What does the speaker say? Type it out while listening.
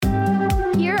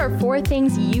are 4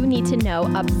 things you need to know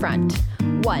up front.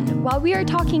 1. While we are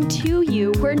talking to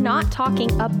you, we're not talking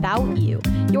about you.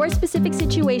 Your specific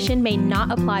situation may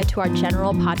not apply to our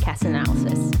general podcast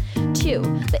analysis. 2.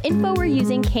 The info we're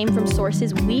using came from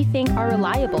sources we think are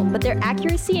reliable, but their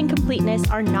accuracy and completeness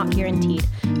are not guaranteed,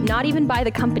 not even by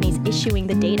the companies issuing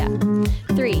the data.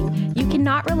 3. You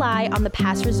cannot rely on the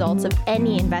past results of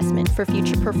any investment for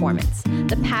future performance.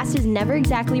 The past is never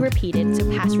exactly repeated, so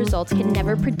past results can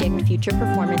never predict future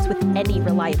performance with any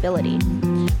reliability.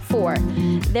 4.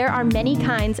 There are many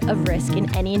kinds of risk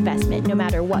in any investment, no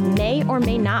matter what may or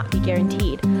may not be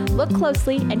guaranteed. Look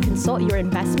closely and consult your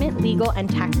investment, legal, and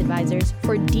tax advisors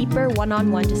for deeper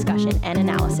one-on-one discussion and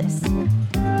analysis.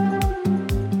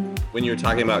 When you're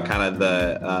talking about kind of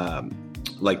the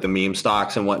like the meme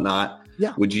stocks and whatnot,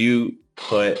 would you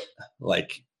put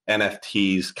like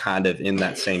NFTs kind of in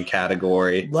that same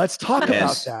category? Let's talk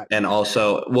about that. And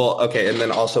also, and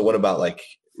then also what about like,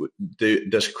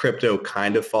 does crypto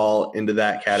kind of fall into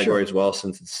that category as well,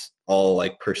 since it's all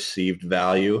like perceived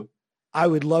value? I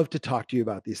would love to talk to you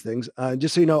about these things.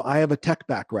 Just so you know, I have a tech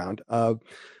background.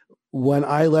 When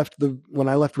I left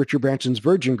Richard Branson's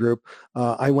Virgin Group,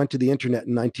 I went to the internet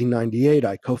in 1998.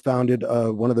 I co-founded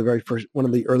one of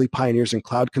the early pioneers in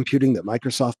cloud computing that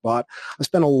Microsoft bought. I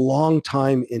spent a long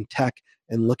time in tech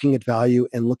and looking at value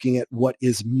and looking at what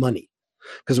is money.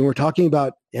 Because when we're talking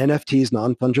about NFTs,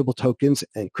 non-fungible tokens,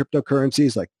 and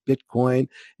cryptocurrencies like Bitcoin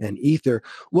and Ether,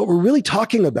 what we're really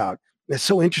talking about, that's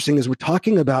so interesting, is we're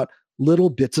talking about little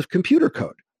bits of computer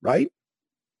code, right?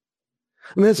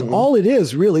 I mean, that's all it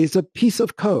is, really. It's a piece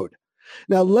of code.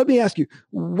 Now, let me ask you,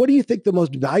 what do you think the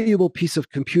most valuable piece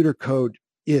of computer code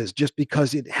is, just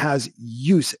because it has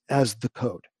use as the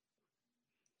code?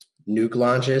 Nuke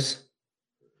launches.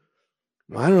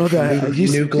 I don't know that.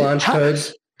 Nuke launch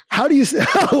codes. How do you say?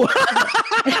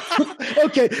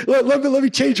 Okay, let me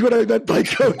change what I meant by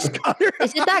codes, Connor.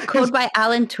 Is it that code by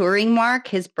Alan Turing, Mark,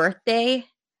 his birthday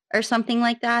or something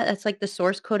like that? That's like the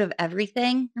source code of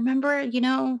everything. Remember,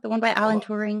 the one by Alan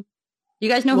Turing? You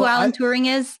guys know who Alan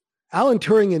Turing is? Alan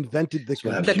Turing invented the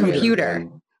computer.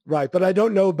 Right, but I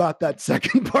don't know about that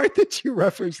second part that you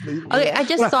referenced. Okay, I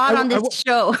just saw it on this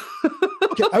show.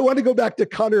 Okay, I want to go back to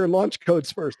Connor and launch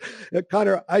codes first.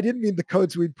 Connor, I didn't mean the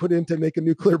codes we'd put in to make a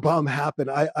nuclear bomb happen.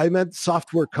 I meant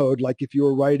software code, like if you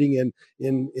were writing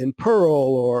in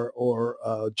Perl or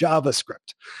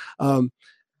JavaScript.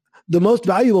 The most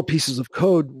valuable pieces of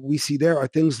code we see there are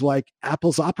things like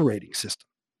Apple's operating system.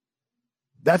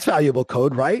 That's valuable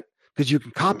code, right? Because you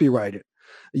can copyright it.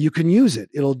 You can use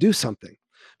it. It'll do something.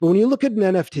 But when you look at an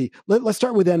NFT, let's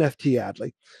start with NFT,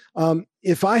 Adley.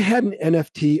 If I had an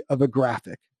NFT of a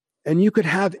graphic and you could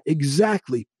have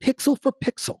exactly pixel for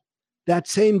pixel that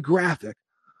same graphic,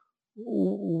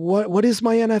 what is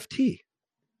my NFT?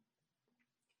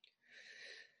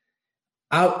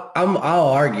 I'll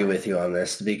argue with you on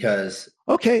this because.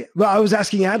 Okay. Well, I was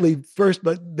asking Adley first,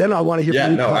 but then I want to hear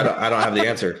from you. No, I don't have the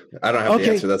answer. I don't have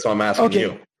the answer. That's why I'm asking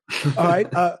you. All right.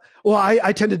 Well,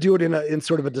 I tend to do it in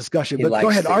sort of a discussion, but go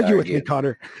ahead, argue with me,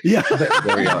 Connor. Yeah.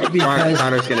 There we go.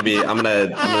 Connor's going to be, I'm going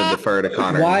to defer to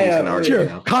Connor. Sure.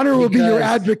 Connor will be your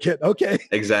advocate. Okay.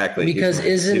 Exactly. Because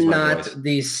isn't it not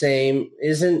the same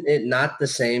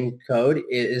code?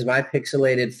 Is my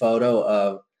pixelated photo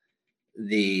of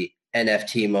the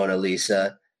NFT Mona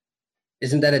Lisa,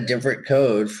 isn't that a different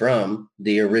code from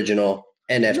the original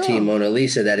NFT Mona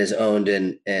Lisa that is owned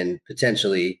and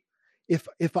potentially?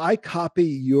 If I copy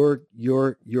your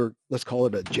let's call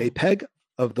it a JPEG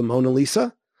of the Mona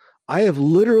Lisa, I have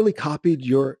literally copied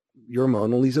your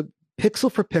Mona Lisa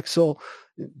pixel for pixel,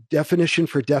 definition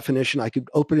for definition. I could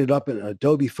open it up in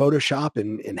Adobe Photoshop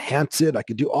and enhance it. I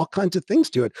could do all kinds of things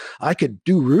to it. I could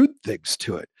do rude things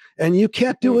to it, and you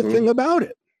can't do a thing about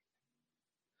it.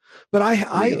 But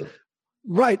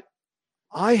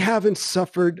I haven't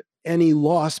suffered any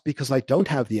loss because I don't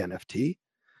have the NFT.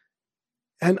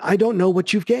 And I don't know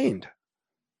what you've gained.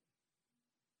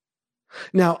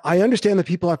 Now, I understand that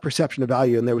people have perception of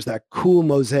value, and there was that cool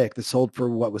mosaic that sold for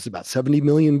what was about $70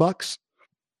 million.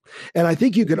 And I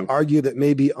think you could argue that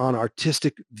maybe on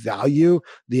artistic value,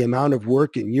 the amount of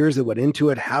work and years that went into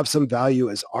it have some value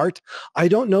as art. I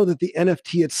don't know that the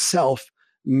NFT itself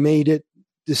made it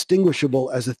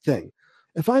distinguishable as a thing.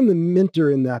 If I'm the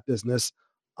minter in that business,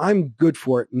 I'm good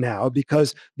for it now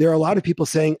because there are a lot of people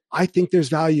saying, I think there's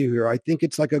value here. I think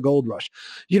it's like a gold rush.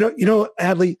 You know,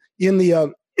 Adley, in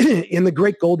the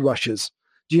great gold rushes,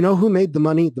 do you know who made the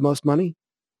most money?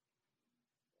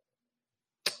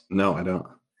 No, I don't.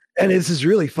 And this is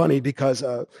really funny because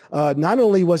not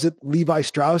only was it Levi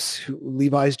Strauss,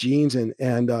 Levi's jeans,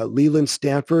 and Leland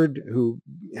Stanford, who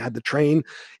had the train,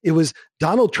 it was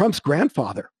Donald Trump's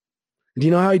grandfather. Do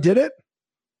you know how he did it?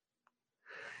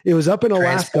 It was up in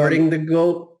Alaska. Transporting the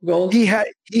gold? He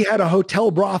had a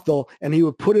hotel brothel, and he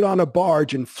would put it on a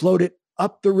barge and float it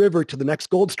up the river to the next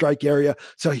gold strike area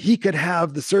so he could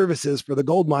have the services for the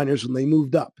gold miners when they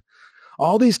moved up.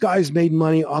 All these guys made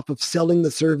money off of selling the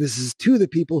services to the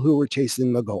people who were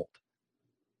chasing the gold.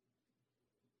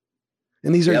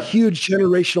 And these are huge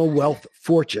generational wealth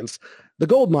fortunes. The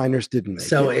gold miners didn't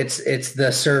make it. It's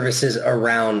the services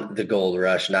around the gold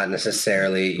rush, not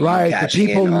necessarily the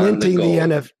people minting the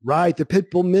NFT. The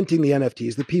people minting the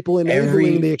NFTs, the people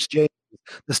enabling the exchange.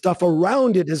 The stuff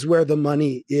around it is where the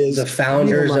money is. The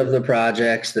founders of the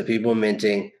projects, the people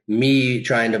minting, me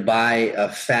trying to buy a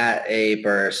fat ape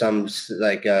or some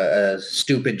like a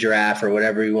stupid giraffe or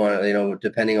whatever you want,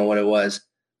 depending on what it was.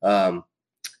 I've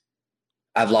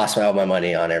lost all my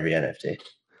money on every NFT.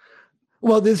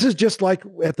 Well, this is just like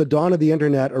at the dawn of the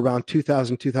internet around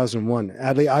 2000, 2001.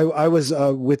 Adley, I was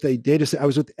with a data center. I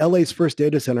was with LA's first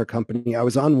data center company. I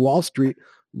was on Wall Street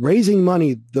raising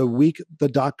money the week the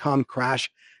dot-com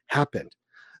crash happened.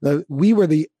 We were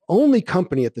the only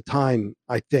company at the time,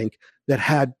 I think, that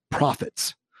had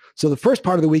profits. So the first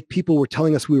part of the week, people were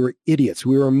telling us we were idiots.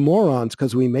 We were morons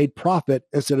because we made profit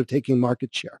instead of taking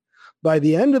market share. By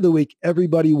the end of the week,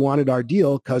 everybody wanted our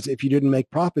deal because if you didn't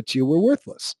make profits, you were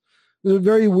worthless. It was a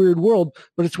very weird world,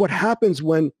 but it's what happens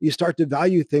when you start to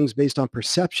value things based on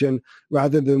perception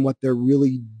rather than what they're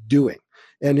really doing.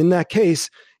 And in that case,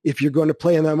 if you're going to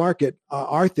play in that market,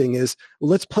 our thing is,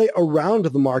 let's play around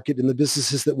the market in the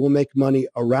businesses that will make money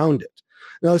around it.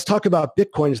 Now let's talk about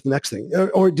Bitcoin is the next thing.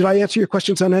 Or did I answer your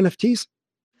questions on NFTs?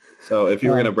 So if you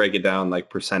were going to break it down like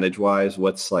percentage wise,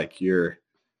 what's like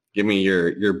give me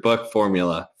your book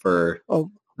formula for, it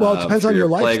depends on your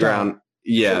playground. lifestyle.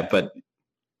 Yeah.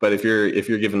 But if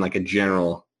you're given like a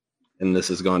general, and this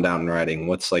is going down in writing,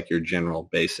 what's like your general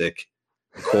basic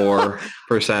core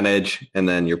percentage, and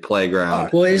then your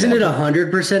playground? Well, isn't it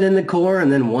 100% in the core, and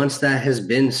then once that has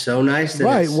been so nice,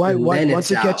 that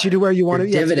once it gets you to where you want to,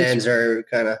 dividends are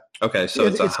kind of okay. So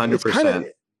it's 100%.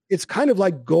 It's kind of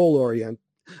like goal oriented,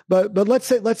 but let's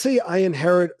say I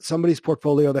inherit somebody's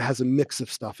portfolio that has a mix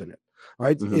of stuff in it.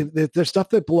 Right, if there's stuff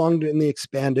that belonged in the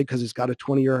expanded because it's got a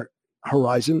 20-year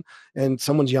horizon and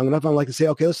someone's young enough, I'm like to say,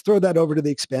 okay, let's throw that over to the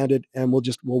expanded and we'll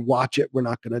watch it. We're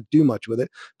not going to do much with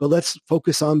it, but let's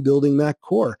focus on building that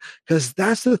core, because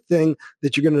that's the thing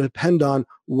that you're going to depend on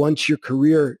once your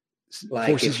career.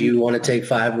 Like if you want to take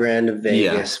 $5,000 to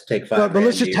Vegas, take $5,000. But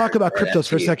let's just talk about cryptos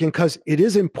for a second, because it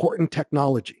is important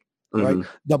technology, right?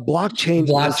 The blockchain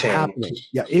is happening.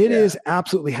 Yeah, it is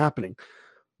absolutely happening.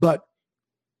 But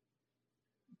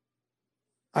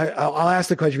I'll ask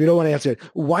the question. If you don't want to answer it,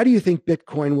 why do you think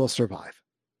Bitcoin will survive?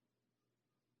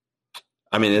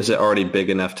 I mean, is it already big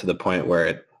enough to the point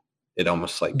where it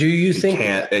almost like, do you think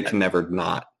it can never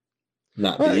not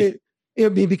be? It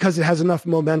would be because it has enough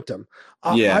momentum.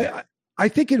 I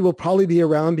think it will probably be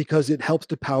around because it helps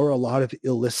to power a lot of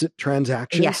illicit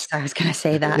transactions. Yes, I was going to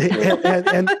say that.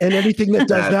 and anything that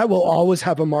does that will always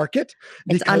have a market.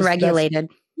 It's unregulated.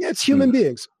 Yeah, it's human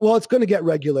beings. Well, it's going to get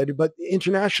regulated, but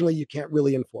internationally you can't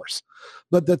really enforce.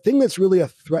 But the thing that's really a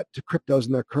threat to cryptos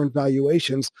and their current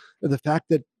valuations are the fact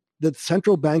that the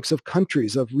central banks of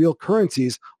countries, of real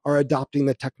currencies, are adopting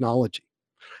the technology.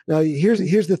 Now, here's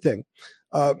the thing.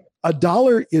 A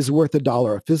dollar is worth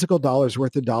 $1. A physical dollar is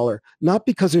worth $1, not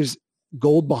because there's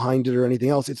gold behind it or anything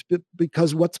else. It's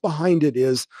because what's behind it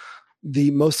is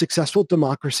the most successful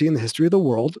democracy in the history of the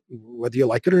world, whether you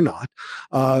like it or not.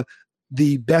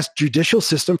 The best judicial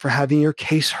system for having your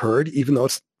case heard, even though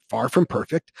it's far from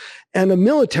perfect, and a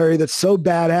military that's so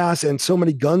badass and so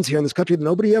many guns here in this country that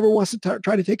nobody ever wants to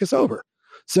try to take us over.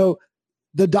 So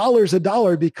the dollar's a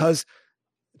dollar because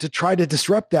to try to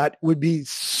disrupt that would be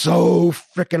so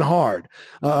freaking hard.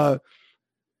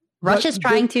 Russia's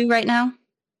trying to right now.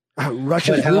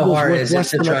 Russia's how hard is it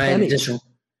to try and disrupt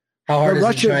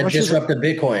the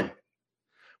Bitcoin?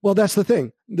 Well, that's the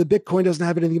thing. The Bitcoin doesn't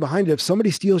have anything behind it. If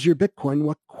somebody steals your Bitcoin,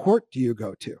 what court do you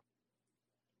go to?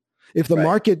 If the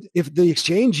market, if the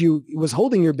exchange you was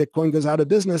holding your Bitcoin goes out of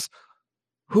business,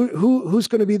 who's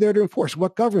going to be there to enforce?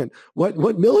 What government?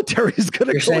 What military is going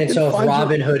to? You're saying so if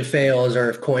Robinhood fails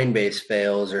or if Coinbase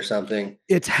fails or something?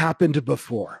 It's happened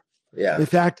before. Yeah. In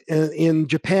fact, in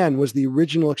Japan was the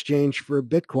original exchange for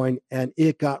Bitcoin, and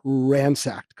it got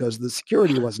ransacked because the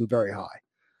security wasn't very high.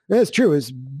 That's true.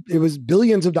 It was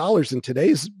billions of dollars in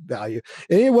today's value.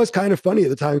 And it was kind of funny at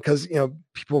the time because,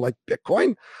 people like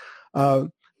Bitcoin.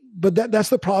 but that's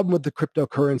the problem with the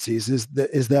cryptocurrencies is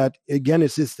that again,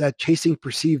 it's that chasing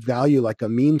perceived value like a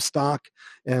meme stock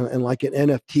and like an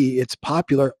NFT. It's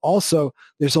popular. Also,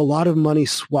 there's a lot of money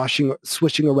swishing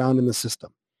around in the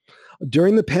system.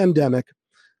 During the pandemic,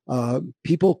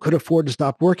 people could afford to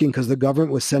stop working because the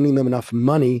government was sending them enough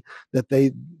money that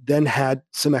they then had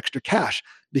some extra cash.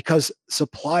 Because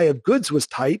supply of goods was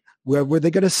tight, where were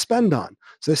they going to spend on?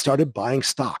 So they started buying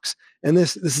stocks. And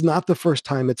this is not the first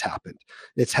time it's happened.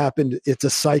 It's a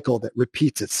cycle that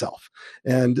repeats itself.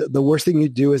 And the worst thing you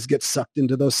do is get sucked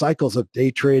into those cycles of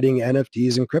day trading,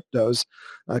 NFTs, and cryptos.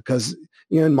 Because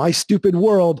in my stupid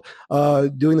world,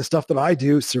 doing the stuff that I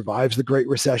do survives the Great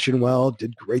Recession well,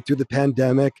 did great through the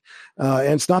pandemic.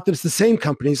 And it's not that it's the same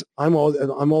companies. I'm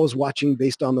always watching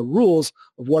based on the rules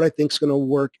of what I think is going to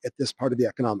work at this part of the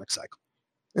economic cycle.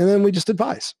 And then we just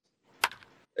advise.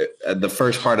 The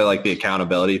first part of like the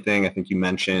accountability thing, I think you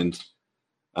mentioned,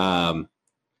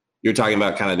 you're talking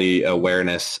about kind of the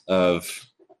awareness of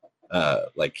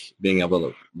like being able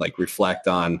to like reflect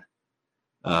on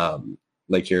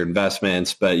like your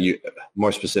investments, but you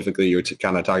more specifically, you're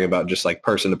kind of talking about just like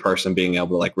person to person being able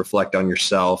to like reflect on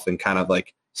yourself and kind of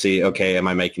like see, okay, am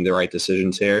I making the right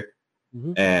decisions here?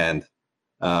 Mm-hmm. And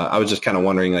I was just kind of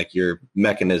wondering like your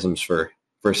mechanisms for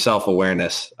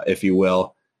self-awareness, if you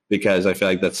will, because I feel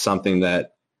like that's something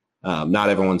that not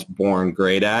everyone's born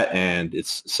great at, and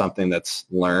it's something that's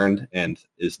learned and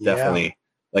is definitely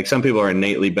like some people are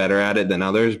innately better at it than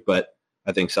others, but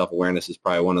I think self-awareness is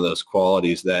probably one of those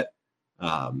qualities that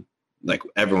like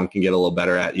everyone can get a little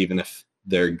better at, even if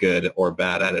they're good or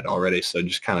bad at it already. So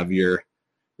just kind of your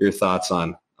thoughts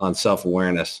on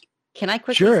self-awareness. Can I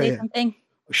quickly say something?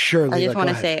 Sure. I just want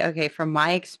to say, okay, from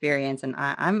my experience, and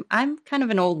I'm kind of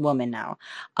an old woman now.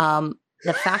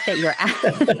 The fact that you're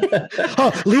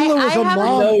Leela was a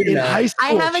mom in high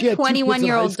school. I have a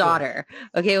 21-year-old daughter.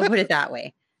 Okay, we'll put it that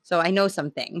way. So I know some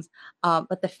things.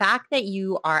 But the fact that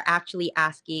you are actually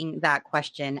asking that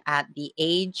question at the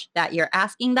age that you're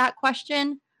asking that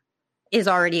question is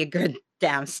already a good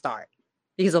damn start.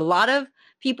 Because a lot of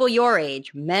people your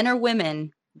age, men or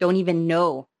women, don't even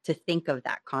know to think of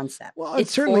that concept. Well,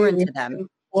 it's foreign to them.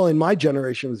 Well, in my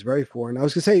generation, it was very foreign. I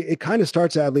was going to say, it kind of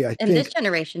starts, Adley, I think. In this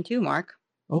generation too, Mark.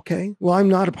 Okay. Well, I'm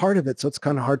not a part of it, so it's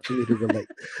kind of hard for me to relate.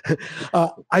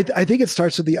 I think it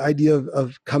starts with the idea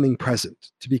of coming present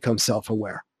to become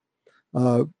self-aware.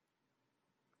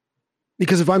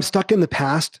 Because if I'm stuck in the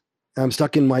past, I'm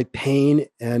stuck in my pain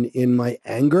and in my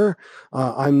anger,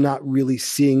 I'm not really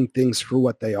seeing things for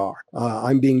what they are.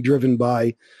 I'm being driven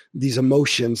by these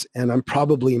emotions, and I'm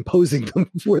probably imposing them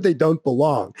where they don't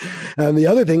belong. And the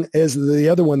other thing is, the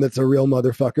other one that's a real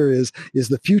motherfucker is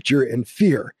the future and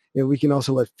fear. And we can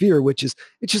also let fear, it's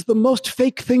just the most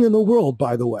fake thing in the world,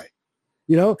 by the way.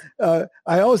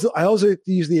 I also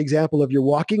use the example of you're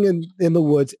walking in the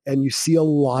woods and you see a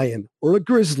lion or a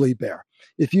grizzly bear.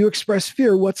 If you express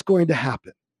fear, what's going to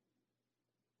happen?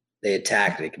 They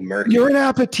attack. They can murder you. You're an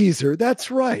appetizer.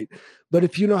 That's right. But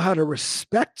if you know how to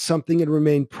respect something and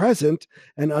remain present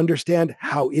and understand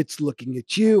how it's looking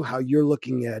at you, how you're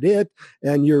looking at it,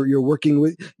 and you're working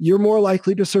with, you're more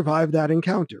likely to survive that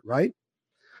encounter, right?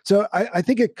 So I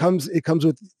think it comes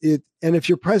with it. And if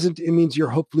you're present, it means you're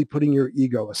hopefully putting your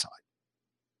ego aside.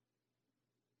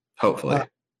 Hopefully.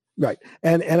 Right.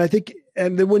 And I think,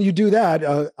 and then when you do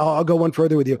that, I'll go one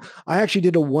further with you. I actually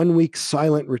did a 1-week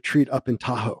silent retreat up in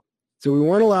Tahoe. So we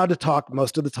weren't allowed to talk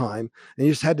most of the time, and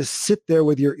you just had to sit there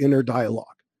with your inner dialogue,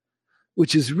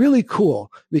 which is really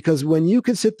cool, because when you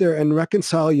can sit there and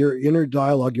reconcile your inner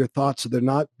dialogue, your thoughts, so they're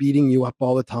not beating you up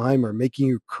all the time or making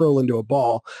you curl into a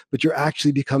ball, but you're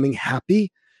actually becoming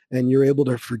happy and you're able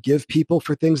to forgive people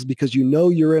for things because you know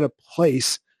you're in a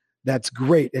place that's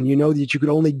great, and you know that you could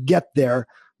only get there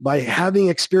by having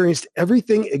experienced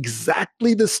everything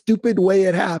exactly the stupid way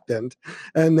it happened,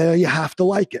 and then you have to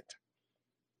like it.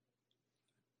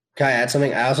 Can I add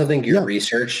something? I also think your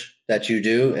research that you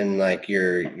do and like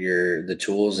the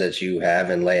tools that you have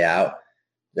and lay out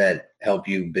that help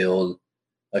you build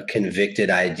a convicted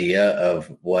idea of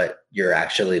what you're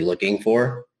actually looking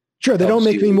for. Sure, they don't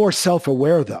make me more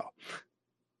self-aware though.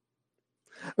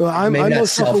 Well, I'm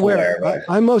most self-aware.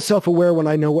 I'm most self-aware when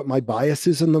I know what my bias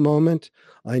is in the moment.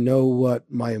 I know what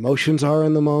my emotions are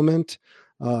in the moment.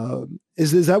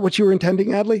 Is that what you were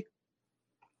intending, Adley?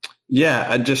 Yeah,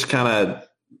 I just kind of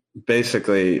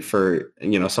basically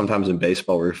sometimes in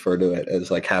baseball we refer to it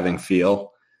as like having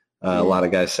feel. A lot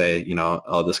of guys say,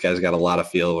 oh, this guy's got a lot of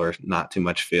feel or not too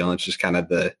much feel. And it's just kind of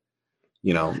the,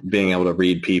 being able to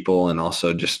read people and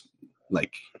also just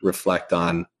like reflect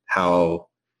on how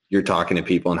you're talking to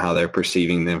people and how they're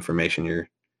perceiving the information you're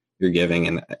you're giving.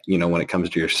 And, when it comes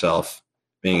to yourself,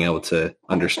 being able to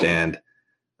understand,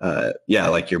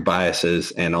 like your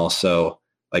biases, and also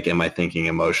like, am I thinking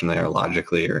emotionally or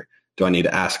logically, or do I need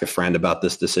to ask a friend about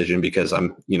this decision because I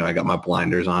got my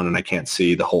blinders on and I can't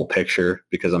see the whole picture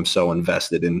because I'm so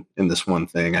invested in this one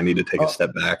thing. I need to take a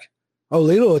step back. Oh,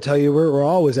 Lilo will tell you we're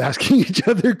always asking each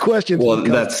other questions. Well,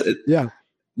 kind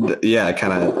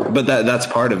of, but that's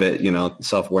part of it,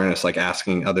 self-awareness, like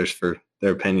asking others for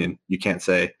their opinion. You can't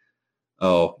say,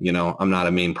 oh, I'm not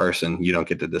a mean person. You don't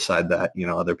get to decide that,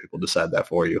 other people decide that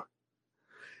for you.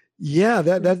 Yeah,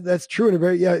 that's true.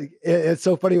 And it's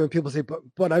so funny when people say,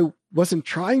 but I wasn't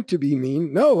trying to be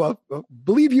mean. No, I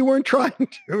believe you weren't trying to.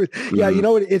 Mm-hmm. Yeah,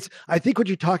 I think what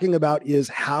you're talking about is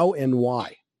how and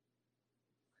why.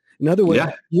 In other words,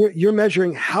 you're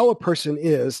measuring how a person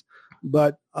is,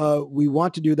 but we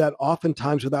want to do that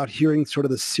oftentimes without hearing sort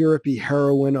of the syrupy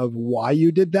heroine of why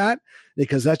you did that,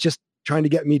 because that's just trying to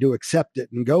get me to accept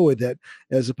it and go with it,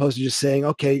 as opposed to just saying,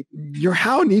 okay, your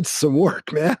how needs some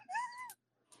work, man.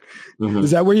 Mm-hmm.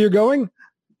 Is that where you're going?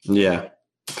 Yeah.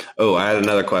 Oh, I had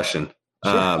another question.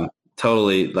 Sure.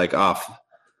 Totally like off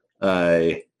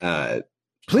Please.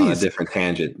 On a different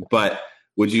tangent. But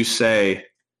would you say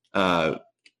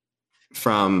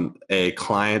from a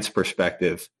client's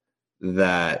perspective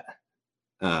that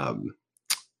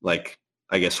like,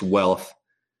 I guess, wealth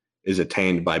is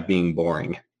attained by being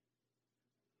boring?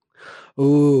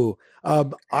 Ooh,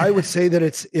 I would say that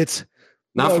it's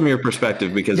not from your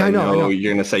perspective, because I know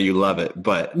you're going to say you love it,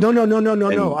 but no.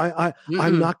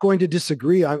 I'm not going to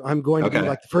disagree. I'm going to be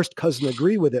like the first cousin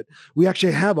agree with it. We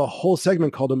actually have a whole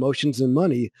segment called Emotions and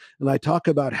Money. And I talk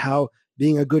about how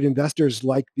being a good investor is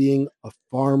like being a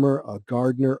farmer, a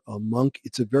gardener, a monk.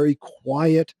 It's a very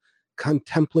quiet,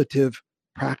 contemplative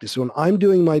practice. When I'm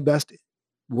doing my best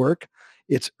work,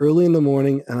 it's early in the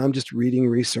morning and I'm just reading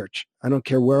research. I don't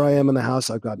care where I am in the house.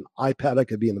 I've got an iPad. I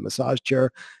could be in the massage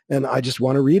chair and I just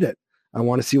want to read it. I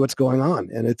want to see what's going on.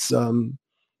 And it's, I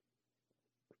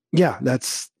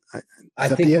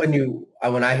think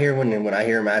when I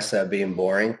hear Massa being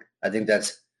boring, I think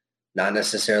that's not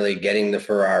necessarily getting the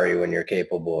Ferrari when you're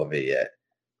capable of it yet.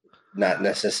 Not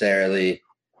necessarily.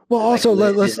 Well, also,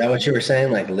 is that what you were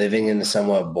saying? Like living in a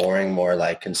somewhat boring, more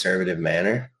like conservative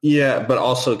manner? Yeah, but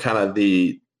also kind of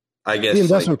the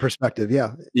investment perspective.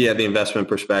 Yeah. Yeah, the investment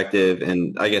perspective.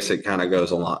 And I guess it kind of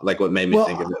goes along. Like what made me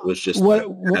think of it was just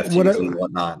NFTs and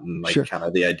whatnot, and like kind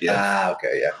of the idea.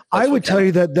 Okay, yeah. I would tell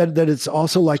you that it's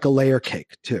also like a layer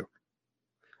cake too.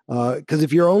 Because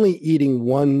if you're only eating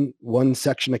one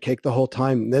section of cake the whole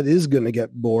time, that is going to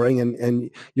get boring,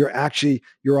 and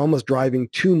you're almost driving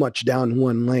too much down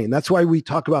one lane. That's why we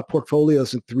talk about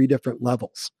portfolios in 3 different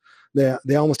levels.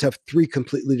 They almost have 3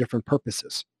 completely different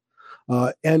purposes.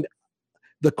 And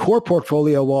the core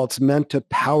portfolio, while it's meant to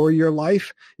power your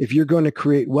life, if you're going to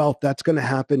create wealth, that's going to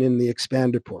happen in the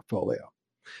expanded portfolio.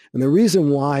 And the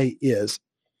reason why is,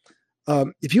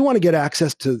 if you want to get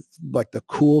access to like the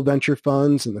cool venture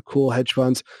funds and the cool hedge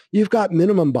funds, you've got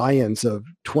minimum buy-ins of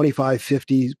 25,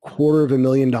 50,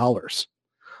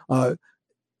 $250,000.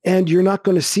 And you're not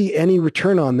going to see any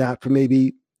return on that for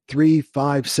maybe 3,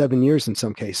 5, 7 years in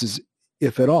some cases,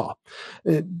 if at all.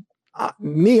 I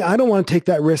don't want to take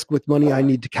that risk with money I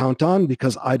need to count on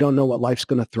because I don't know what life's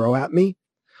going to throw at me.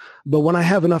 But when I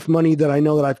have enough money that I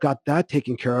know that I've got that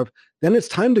taken care of, then it's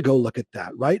time to go look at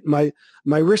that, right? My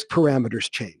risk parameters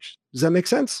change. Does that make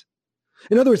sense?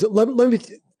 In other words, let me,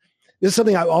 this is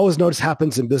something I always notice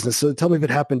happens in business. So tell me if it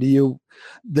happened to you.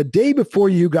 The day before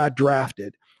you got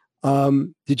drafted,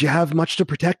 did you have much to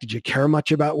protect? Did you care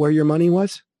much about where your money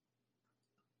was?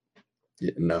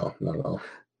 Yeah, no, not at all.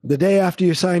 The day after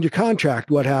you signed your contract,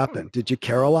 what happened? Did you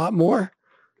care a lot more?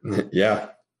 Yeah.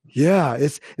 Yeah,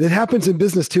 it happens in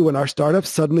business too. When our startups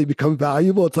suddenly become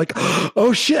valuable, it's like,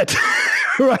 oh shit,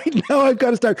 right now I've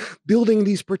got to start building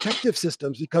these protective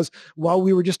systems, because while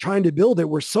we were just trying to build it,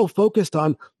 we're so focused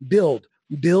on build,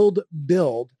 that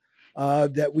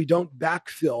we don't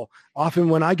backfill. Often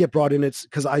when I get brought in, it's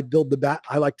because I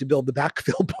like to build the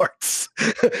backfill parts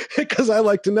because I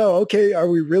like to know, okay, are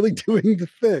we really doing the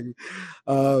thing?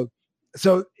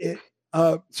 So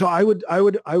I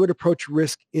would approach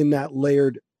risk in that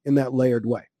layered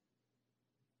way.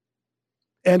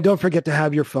 And don't forget to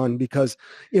have your fun, because,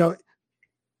 is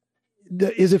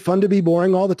it fun to be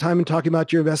boring all the time and talking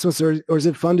about your investments, or is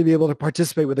it fun to be able to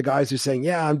participate with the guys who are saying,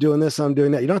 yeah, I'm doing this, I'm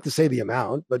doing that? You don't have to say the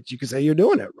amount, but you can say you're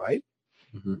doing it, right?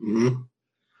 Mm-hmm.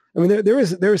 I mean,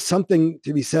 there is something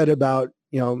to be said about,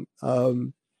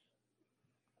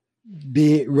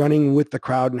 be running with the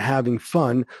crowd and having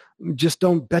fun. Just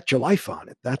don't bet your life on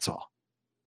it. That's all.